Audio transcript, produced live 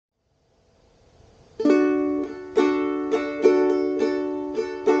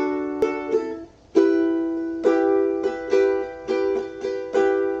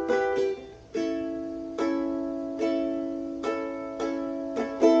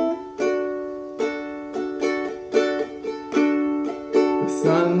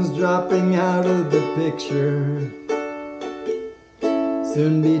Sun's dropping out of the picture.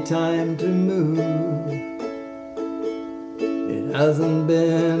 Soon be time to move. It hasn't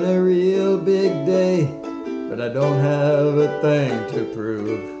been a real big day, but I don't have a thing to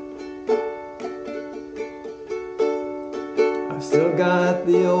prove. I've still got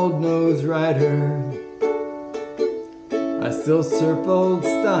the old nose rider. I still surf old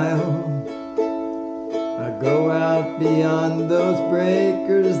style. I go out beyond those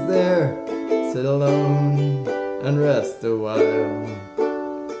breakers there, sit alone and rest a while.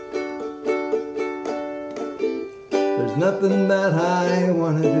 There's nothing that I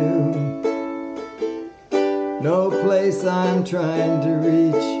want to do, no place I'm trying to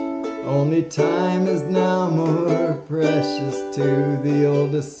reach. Only time is now more precious to the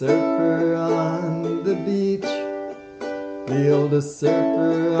oldest surfer on the beach. The oldest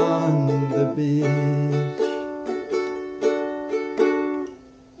surfer on the beach.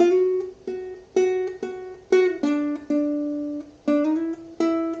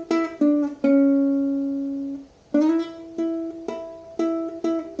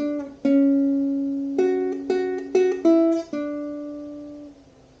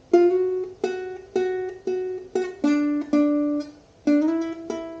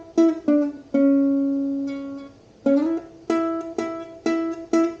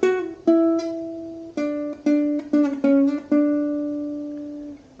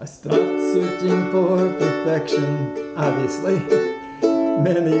 I stopped searching for perfection, obviously,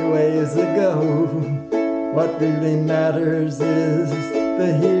 many ways ago. What really matters is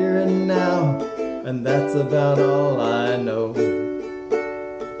the here and now, and that's about all I know.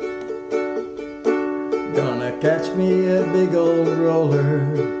 Gonna catch me a big old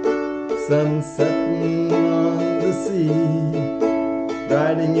roller, sun setting on the sea,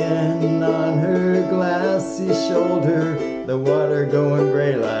 riding in on her glassy shoulder, the water going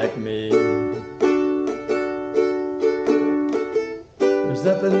gray like me. There's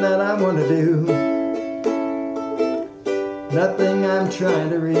nothing that I want to do, nothing I'm trying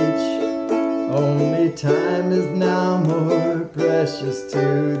to reach. Only time is now more precious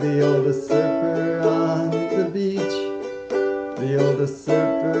to the oldest surfer on the beach. The oldest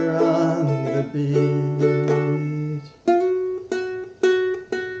surfer on the beach.